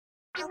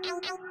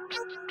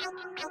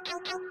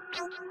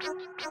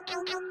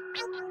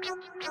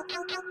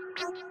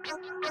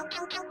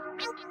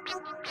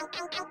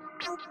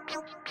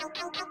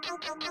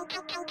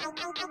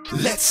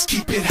Let's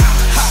keep it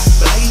hot,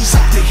 blaze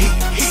up the heat.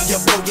 Your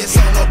boy is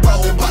on a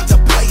roll, about to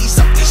blaze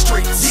up these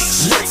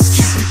streets. Let's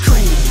keep it cool,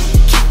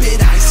 keep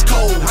it ice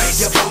cold.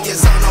 Your boy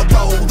is on a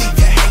roll, leave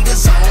your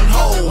haters on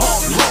hold.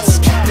 Let's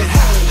keep it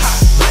hot,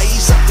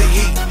 blaze up the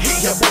heat.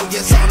 Your boy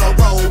is on a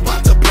roll,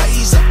 about to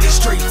blaze up these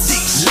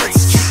streets.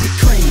 Let's keep it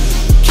cool,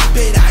 keep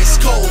it ice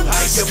cold.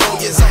 Your boy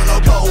is on a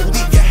roll,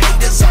 leave your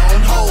haters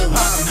on hold.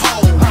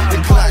 The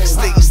clock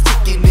stays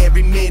ticking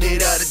every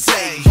minute of the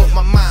day, but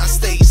my mind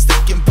stays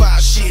thinking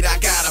about shit I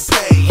gotta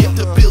pay. If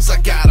the bills I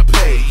gotta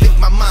pay, think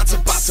my mind's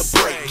about to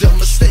break. The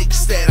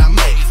mistakes that I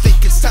make,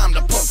 think it's time to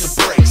pump the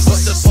brakes.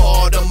 But the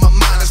part of my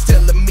mind is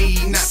telling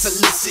me not to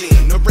listen.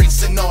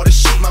 Erasing all the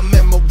shit, my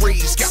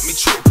memories got me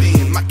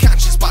tripping. My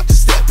conscience about to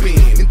step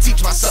in and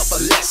teach myself a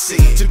lesson.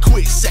 To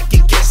quit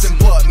second guessing,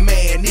 but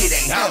man, it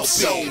ain't helping. I'm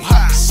so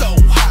hot, so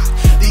hot.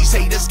 These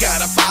haters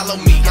gotta follow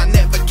me. I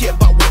never care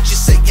about what you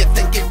say, you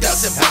think it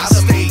doesn't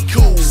bother me.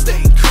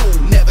 Stay cool,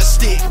 never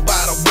stick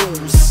by the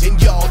rules. And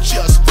y'all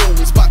just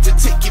fools, about to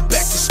take you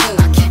back to school.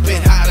 I keep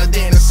it hotter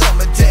than a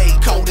summer day,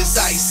 cold as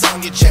ice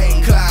on your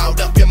chain.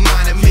 Cloud up your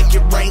mind and make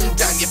it rain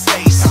down your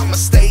face. I'ma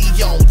stay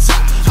on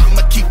top,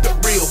 I'ma keep it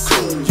real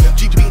cool.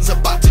 G-Beanz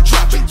about to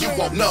drop it, you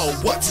won't know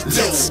what to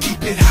do. Let's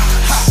keep it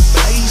hot,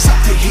 blaze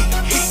up the heat.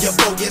 Your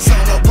boy is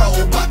on a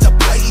roll, about to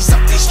blaze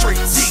up these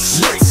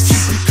streets. Let's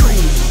keep it cool,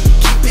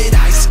 keep it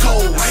ice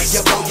cold.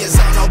 Your boy is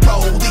on a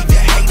roll, leave your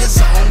haters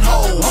on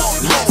hold.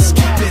 Let's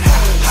keep it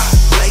hot,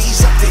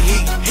 blaze up the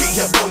heat.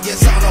 Your boy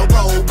is on a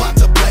roll, about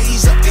to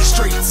blaze up these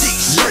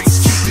streets. Let's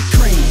keep it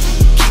clean,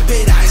 keep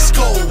it ice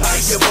cold.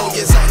 Your boy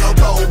is on a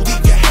roll,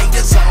 leave your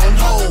haters on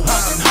hold.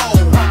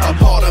 A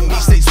part of me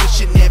stays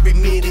wishing every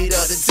minute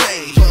of the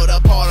day, but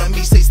a part of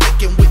me stays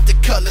thinking with the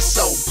color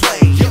so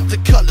plain. Yep, the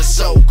color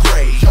so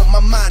gray. On my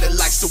mind it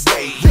likes to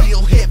weigh,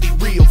 real heavy,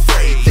 real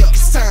frayed. Think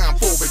it's time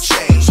for a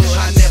change, but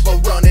I never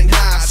running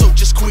high, so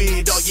just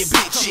quit all your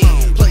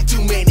bitching. Play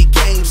too many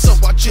games, so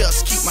I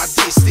just keep my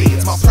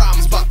distance. My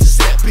problem's about to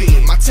step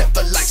in, my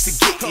temper likes to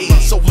get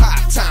in. So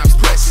high times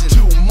pressing,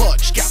 too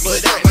much got me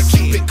stressing. But I'ma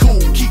keep it cool,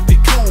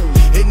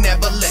 and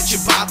never let you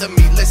bother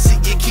me. Let's see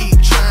you keep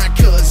trying,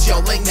 cause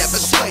y'all ain't never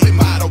playing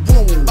by the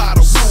rule.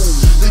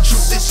 The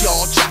truth is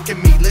y'all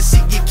jocking me. Let's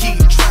see you keep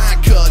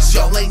trying, cause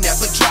y'all ain't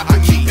never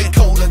dropping me. I keep it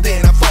colder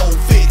than a full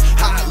fit,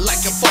 hot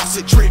like a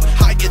faucet drip,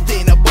 higher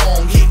than a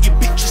bong hit. You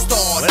bitches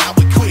thought I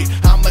would quit,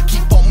 I'ma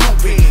keep on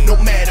moving, no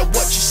matter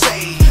what you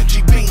say.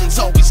 G-Beanz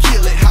always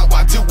kill it, how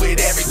I do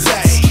it every day.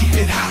 Let's keep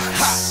it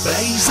hot,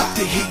 blaze up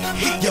the heat.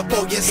 Your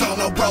boy is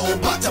on a roll,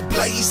 about to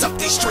blaze up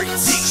these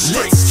streets.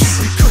 Let's keep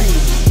it cool,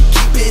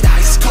 keep it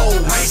ice cold.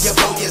 Your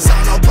boy is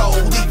on a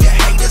roll, leave your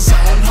haters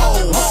on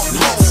hold.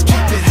 Let's keep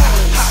it hot,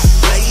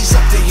 blaze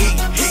up the heat.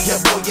 Your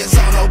boy is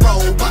on a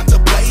roll, about to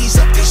blaze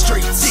up these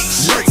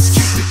streets. Let's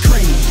keep it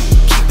clean,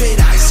 keep it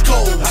ice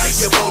cold.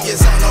 Your boy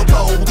is on a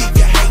roll, leave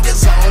your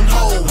haters on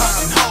hold.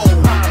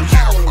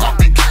 I'll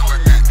be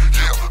killing it,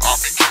 yeah, I'll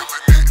be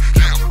killing it,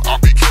 yeah, I'll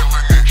be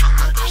killing it.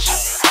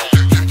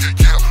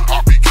 Yeah,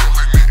 I'll be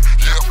killing it,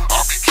 yeah,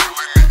 I'll be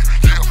killing it,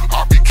 yeah,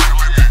 I'll be killing it. Yeah, I'll be killing it,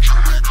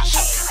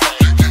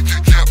 yeah,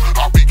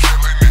 I'll be killing it, yeah,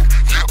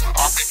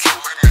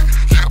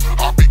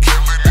 I'll be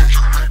killing it. Yeah, I'll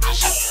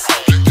be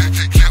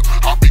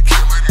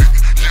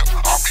killing it, yeah,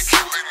 I'll be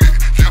killing it,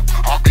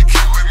 yeah, I'll be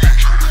killing it.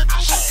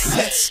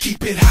 Let's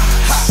keep it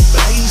hot,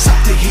 blaze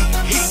up the heat.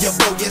 Your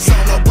boy is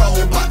on a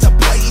roll, about to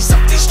blaze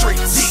up these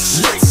streets.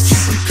 Let's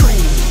keep it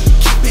clean,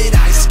 keep it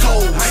ice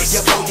cold.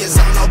 Your boy is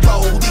on a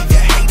roll, leave your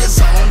haters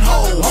on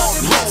hold.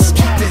 Let's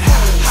keep it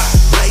hot,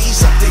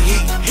 blaze up the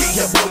heat.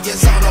 Your boy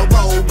is on a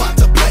roll, about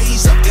to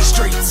blaze up these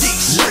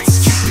streets. Let's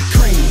keep it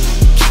clean,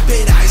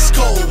 keep it ice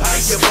cold.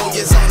 Your boy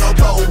is on a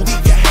roll,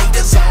 leave your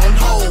haters on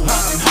hold.